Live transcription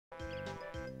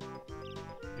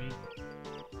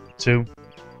2,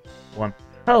 1.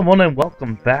 Hello everyone and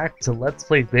welcome back to Let's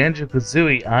Play Banjo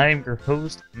Kazooie. I'm your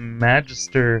host,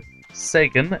 Magister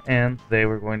Sagan, and today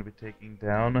we're going to be taking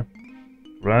down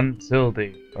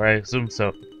Gruntilda, or I assume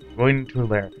so. Going to her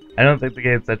lair. I don't think the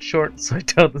game's that short, so I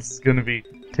doubt this is going to be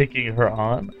taking her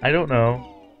on. I don't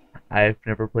know. I've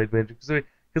never played Banjo Kazooie,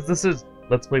 because this is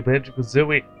Let's Play Banjo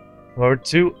Kazooie Part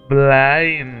 2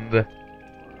 Blind.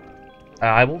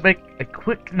 I will make a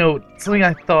quick note, something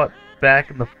I thought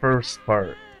back in the first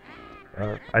part.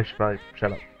 I should probably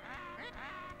shut up.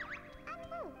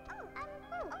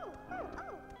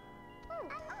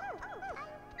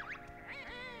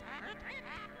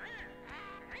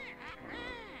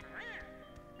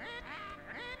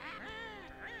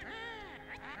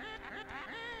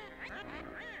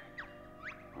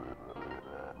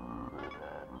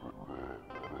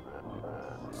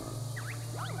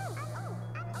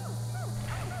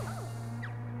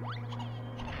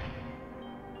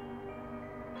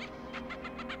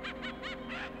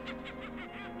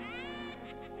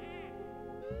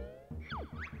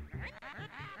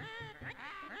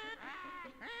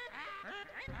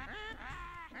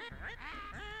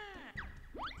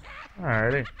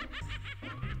 Alrighty.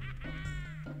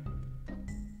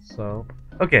 So,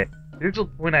 okay, here's a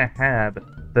point I had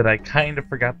that I kind of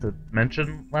forgot to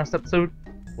mention last episode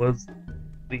was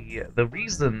the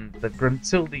reason that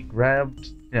Gruntilda grabbed,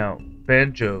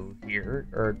 Banjo here,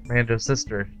 or Banjo's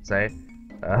sister, I should say,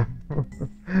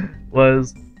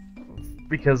 was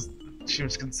because she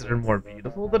was considered more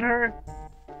beautiful than her.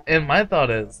 And my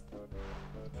thought is,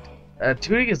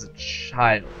 Tootie is a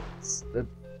child. That's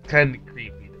kind of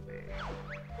creepy.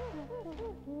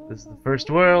 This is the first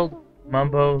world.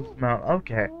 Mumbo's Mount.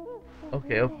 Okay.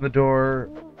 Okay, open the door.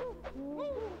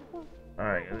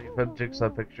 Alright, you put a jigsaw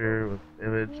picture with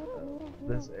image of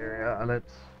this area on it.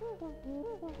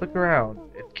 Look around.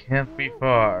 It can't be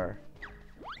far.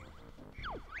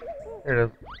 Here it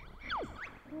is.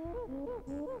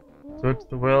 So it's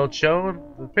the world shown.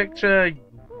 The picture. You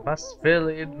must fill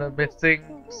in the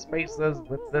missing spaces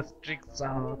with this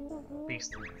jigsaw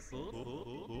pieces.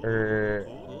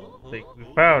 Think we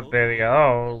found any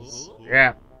of those.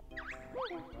 Yeah.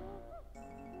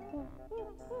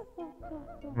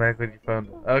 Back when you found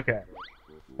it. Okay.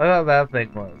 I thought that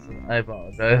thing was. I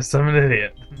apologize. I'm an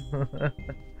idiot.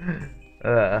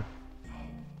 Alright.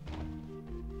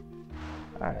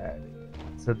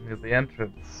 Send me to the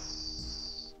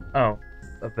entrance. Oh.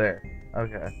 Up there.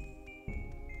 Okay.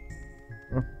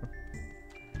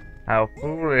 How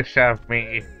foolish of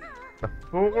me. The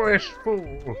foolish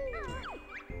fool.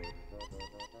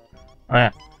 Oh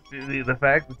yeah, the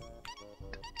fact that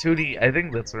Tootie, I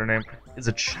think that's her name, is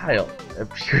a child, a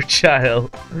pure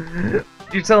child.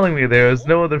 You're telling me there is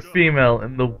no other female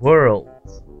in the world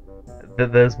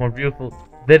that is more beautiful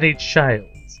than a child.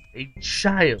 A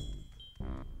child.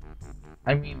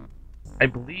 I mean, I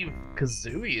believe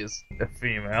Kazooie is a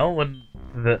female when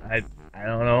I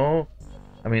don't know.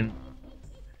 I mean,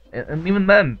 and even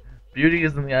then, beauty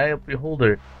is in the eye of the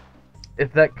beholder.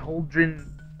 If that Cauldron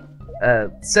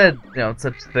said,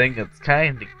 such a thing, it's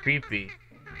kinda creepy.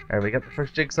 Alright, we got the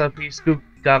first jigsaw piece,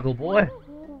 Goggle Boy.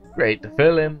 Great, to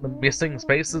fill in the missing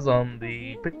spaces on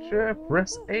the picture,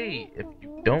 press A. If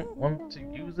you don't want to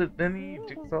use it any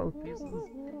jigsaw pieces,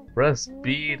 press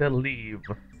B to leave.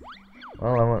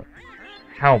 Well,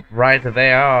 how bright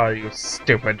they are, you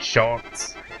stupid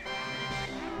shorts.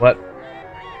 What?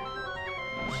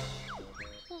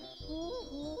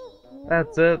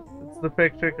 That's it. The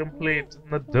picture complete,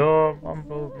 and the door of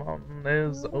Mumbo's Mountain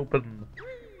is open.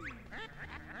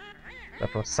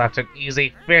 That was such an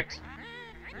easy fit.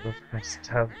 You must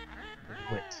have the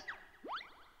wit.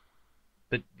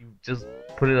 But you just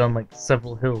put it on like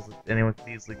several hills that anyone could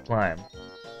easily climb.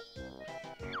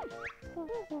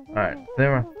 Alright,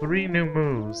 there are 3 new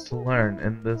moves to learn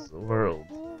in this world.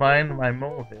 Find my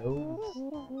molehills.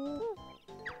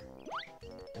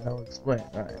 And I'll explain.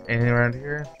 Alright, anything around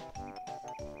here?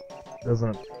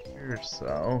 Doesn't appear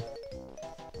so.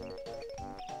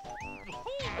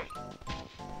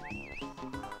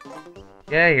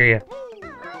 Yeah, I hear ya.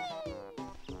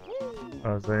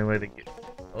 Oh, is there any way to get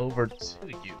over to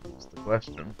you is the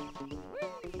question.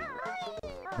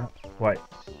 Not quite.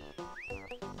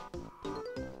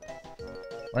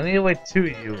 I need a way to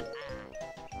you.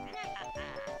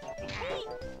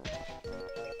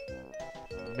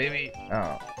 Maybe,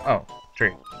 oh,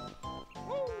 tree.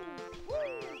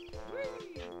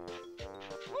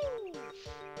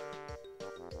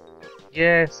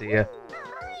 Yeah, see ya.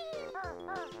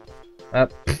 There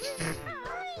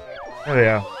we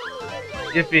go.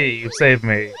 Yippee, you saved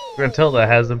me. Gruntilda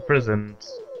has imprisoned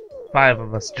 5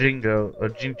 of us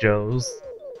Jinjos.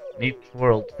 In each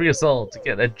world, free us all to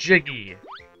get a jiggy.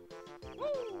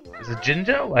 Is it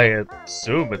Jinjo? I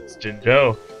assume it's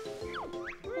Jinjo.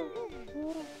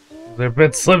 They're a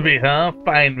bit slippy, huh?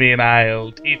 Find me and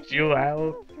I'll teach you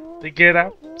how to get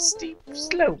up steep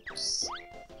slopes.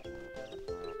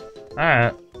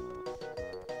 Alright.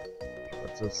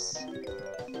 What's this?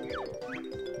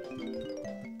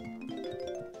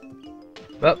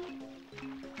 Oh.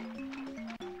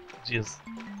 Jeez.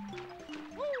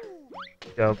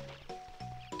 Go.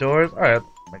 Doors? Alright,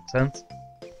 makes sense.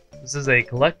 This is a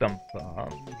collect 'em. Oh,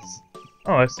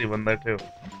 I see one there too.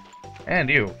 And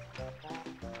you.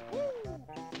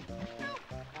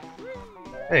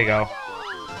 There you go.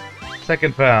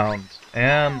 Second found.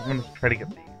 And I'm gonna try to get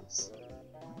these.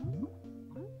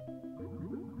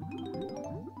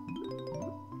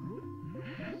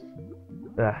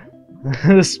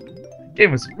 This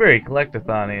game is very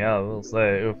collectathon-y, I will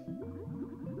say. Oof.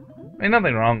 I mean,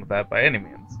 nothing wrong with that by any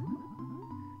means.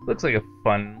 Looks like a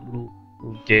fun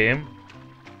little game.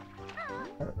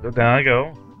 Down I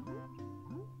go.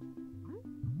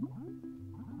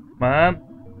 Come on.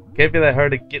 Can't be that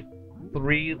hard to get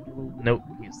 3 little note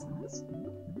pieces.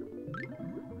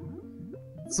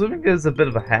 Swimming is a bit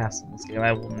of a hassle in this game,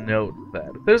 I will note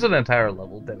that. If there's an entire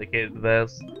level dedicated to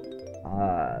this,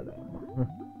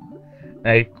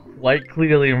 I quite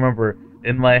clearly remember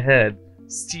in my head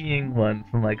seeing one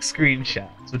from like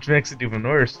screenshots, which makes it even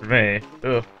worse for me.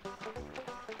 Ugh.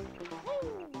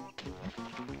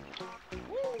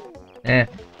 There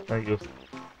you go.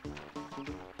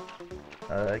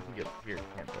 I can get here,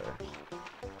 can't I?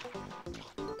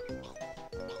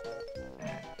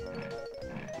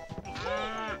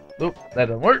 Oop, that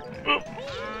didn't work. Oop.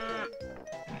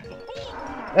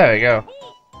 There we go.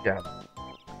 God.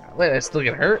 Wait, I still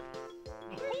get hurt?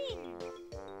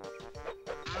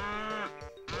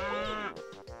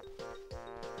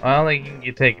 I don't think you can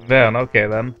get taken down. Okay,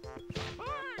 then.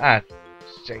 Ah,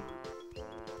 shit.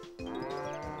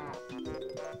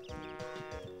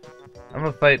 I'm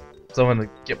gonna fight someone to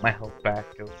get my health back.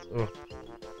 Ugh.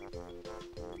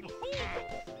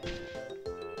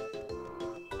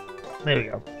 There we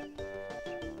go.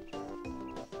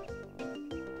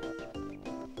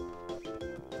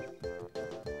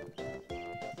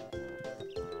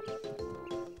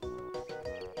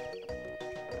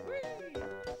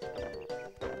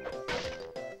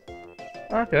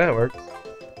 Okay, that works.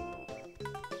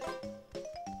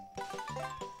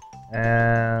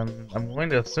 And I'm going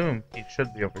to assume he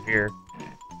should be over here.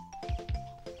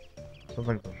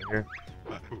 Something's over here.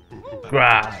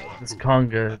 Grah! This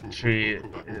conga tree is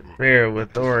bare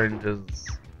with oranges.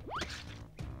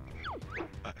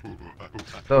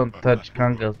 Don't touch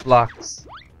conga's blocks.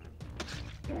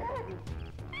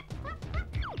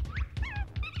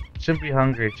 Chimpy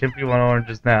hungry. Chimpy want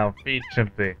oranges now. Feed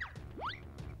Chimpy.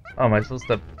 Oh, am I supposed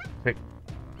to pick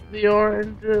the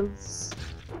oranges?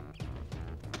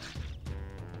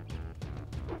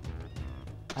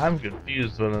 I'm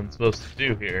confused what I'm supposed to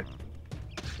do here.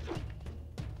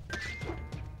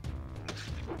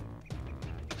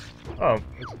 Oh,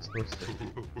 what's it supposed to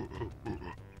do?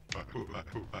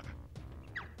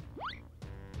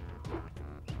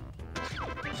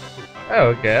 Oh,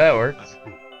 okay, that works.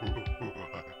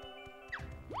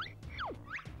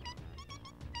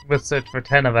 Let's search for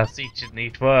 10 of us each in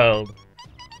each world.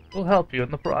 We'll help you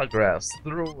in the progress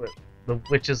through the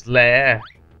witch's lair.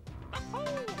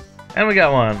 And we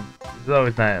got one. It's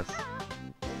always nice.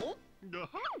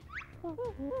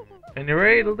 When you're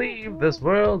ready to leave this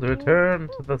world, return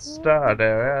to the start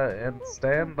area and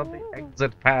stand on the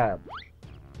exit pad.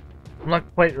 I'm not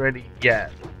quite ready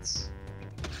yet.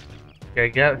 Okay, I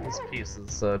got his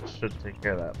pieces, so it should take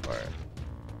care of that part.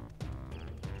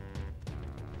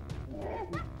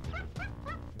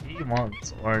 He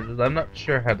wants oranges. I'm not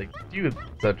sure how to do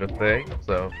such a thing,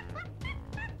 so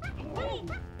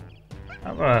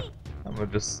I'm gonna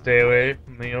just stay away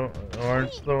from the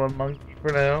orange throwing monkey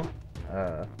for now.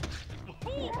 There's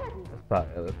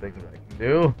probably other things I can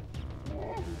do.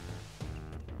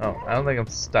 Oh, I don't think I'm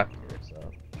stuck here, so.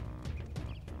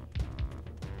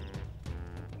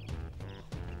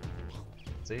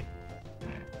 Let's see.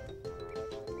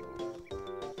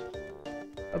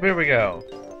 Up here we go.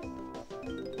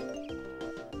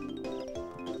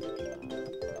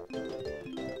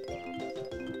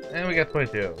 And we got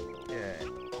 22. Yay.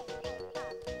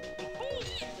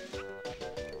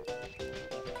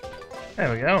 There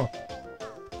we go.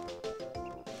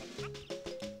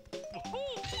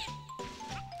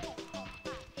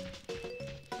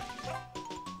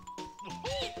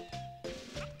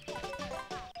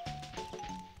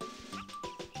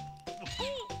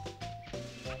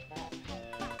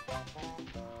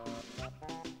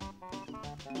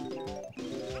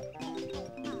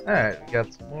 Alright, we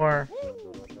got some more.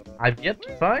 I've yet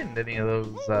to find any of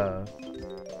those,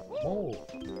 mole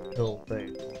hill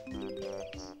things.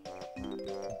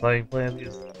 Playing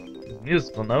these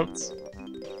musical notes.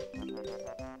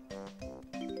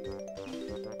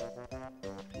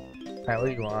 Alright, what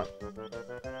do you want?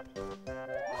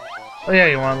 Oh yeah,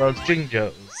 you want those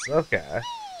Jingos. Okay.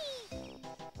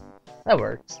 That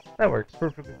works. That works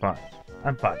perfectly fine.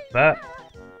 I'm fine with that.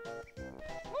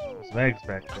 There's some eggs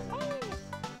back there.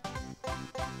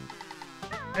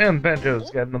 And Banjo's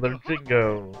got another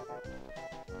Jingo.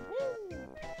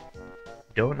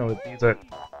 Don't know what these are.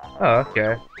 Oh,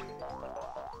 okay.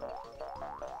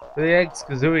 The eggs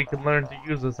Kazooie can learn to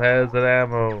use this as an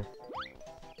ammo.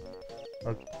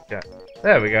 Okay.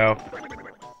 There we go.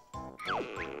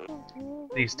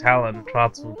 These talon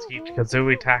trots will teach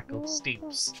Kazooie tackle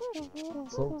steeps.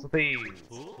 So these.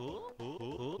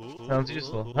 Sounds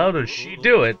useful. How does she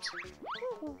do it?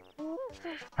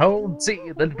 Hold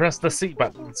Z, then press the C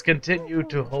buttons. Continue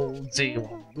to hold Z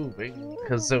while moving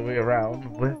Kazooie around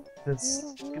with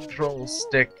this control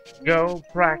stick. Go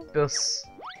practice.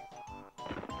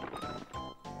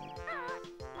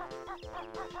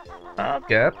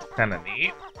 Okay, that's kind of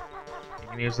neat. You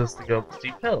can use this to go up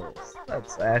steep hills.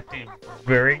 That's actually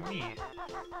very neat.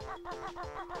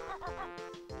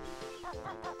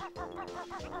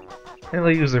 I'll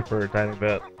use it for a tiny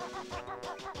bit.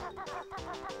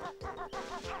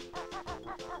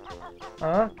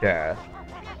 Okay.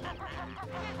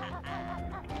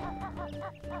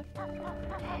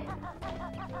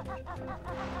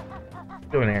 What's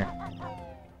going here?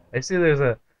 I see there's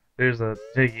a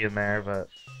Jiggy in there, but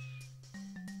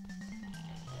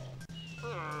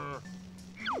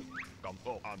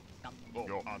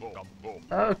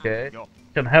okay.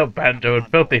 Can help Banjo and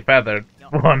Filthy Feathered.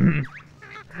 One.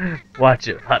 Watch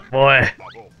it, hot boy.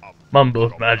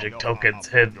 Mumbo's magic tokens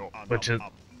hid, which is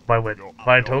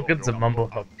my tokens and Mumbo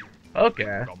help.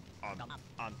 Okay.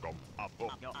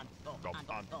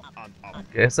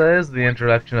 Okay, so that is the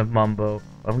introduction of Mumbo.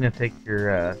 I'm gonna take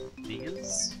your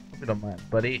these, if you don't mind,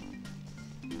 buddy.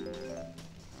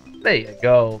 There you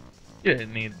go. You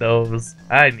didn't need those.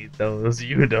 I need those.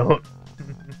 You don't.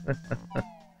 We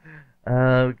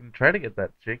can try to get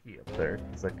that Jiggy up there,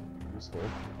 because that could be useful.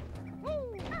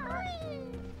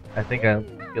 I think I'll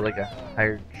get like a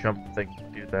higher jump thing to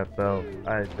do that, though.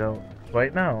 I don't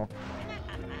quite know.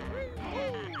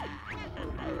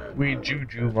 We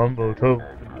Juju Mumbo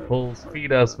token pulls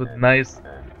feed us with nice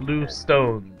blue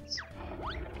stones.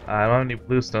 I don't have any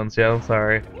blue stones yet, I'm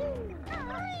sorry.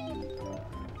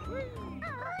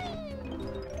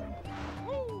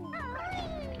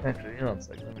 Actually, you know, it's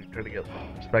like, let me try to get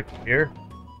perspective here.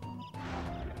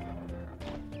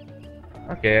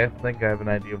 Okay, I think I have an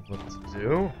idea of what to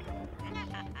do.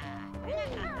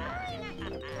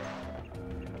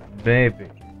 Maybe.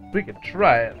 We can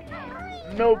try it.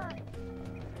 Nope.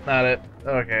 Not it.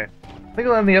 Okay. I think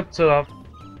I'll end the episode off.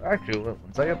 Actually, wait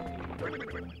 1 second.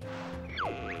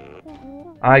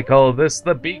 I call this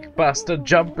the Beak Buster.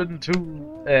 Jump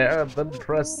into air, then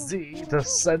press Z to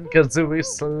send Kazooie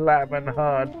slamming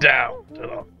her down to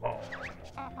the floor.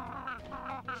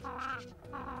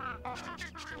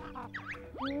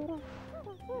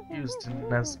 Used to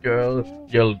Nest Girl,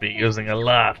 you'll be using a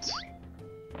lot.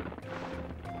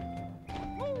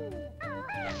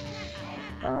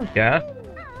 Okay.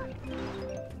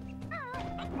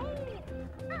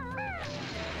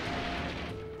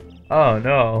 Oh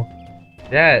no.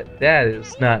 That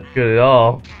is not good at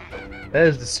all. That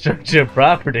is destruction of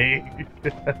property.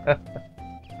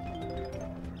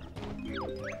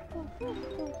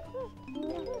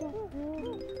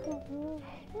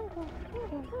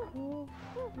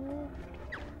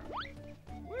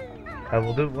 I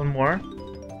will do one more.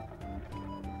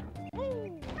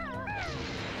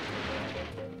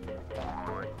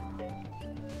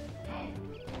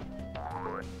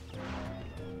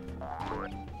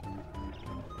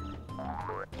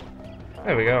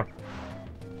 There we go.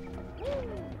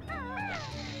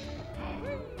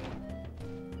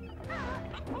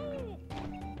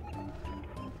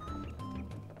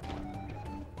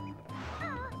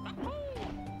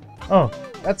 Oh,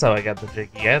 that's how I got the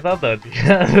Jiggy. I thought that'd be.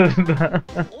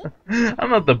 I'm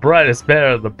not the brightest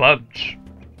bear of the bunch.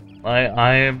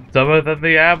 I am dumber than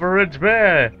the average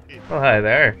bear. Oh, hi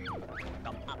there.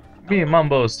 Me,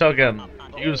 Mumbo's token,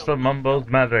 used for Mumbo's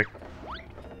magic.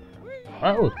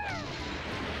 Oh.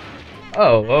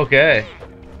 Oh, okay.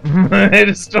 I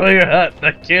destroy your hut.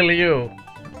 I kill you.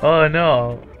 Oh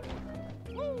no.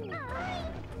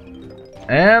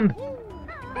 And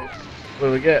what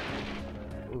do we get?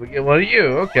 We get one of you.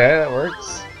 Okay, that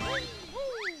works.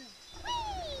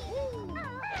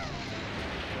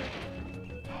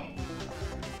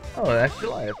 Oh, extra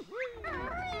life.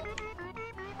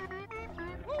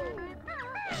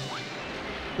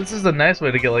 This is a nice way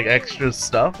to get like extra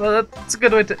stuff. That's a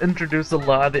good way to introduce a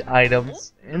lot of the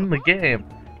items in the game.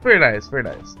 Very nice, very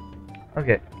nice.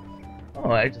 Okay. Oh,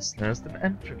 I just noticed an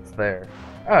entrance there.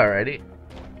 Alrighty.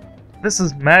 This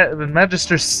is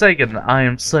Magister Sagan. I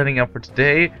am signing up for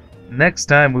today. Next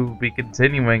time we will be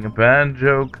continuing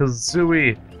Banjo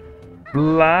Kazooie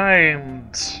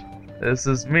Blind. This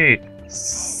is me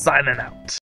signing out.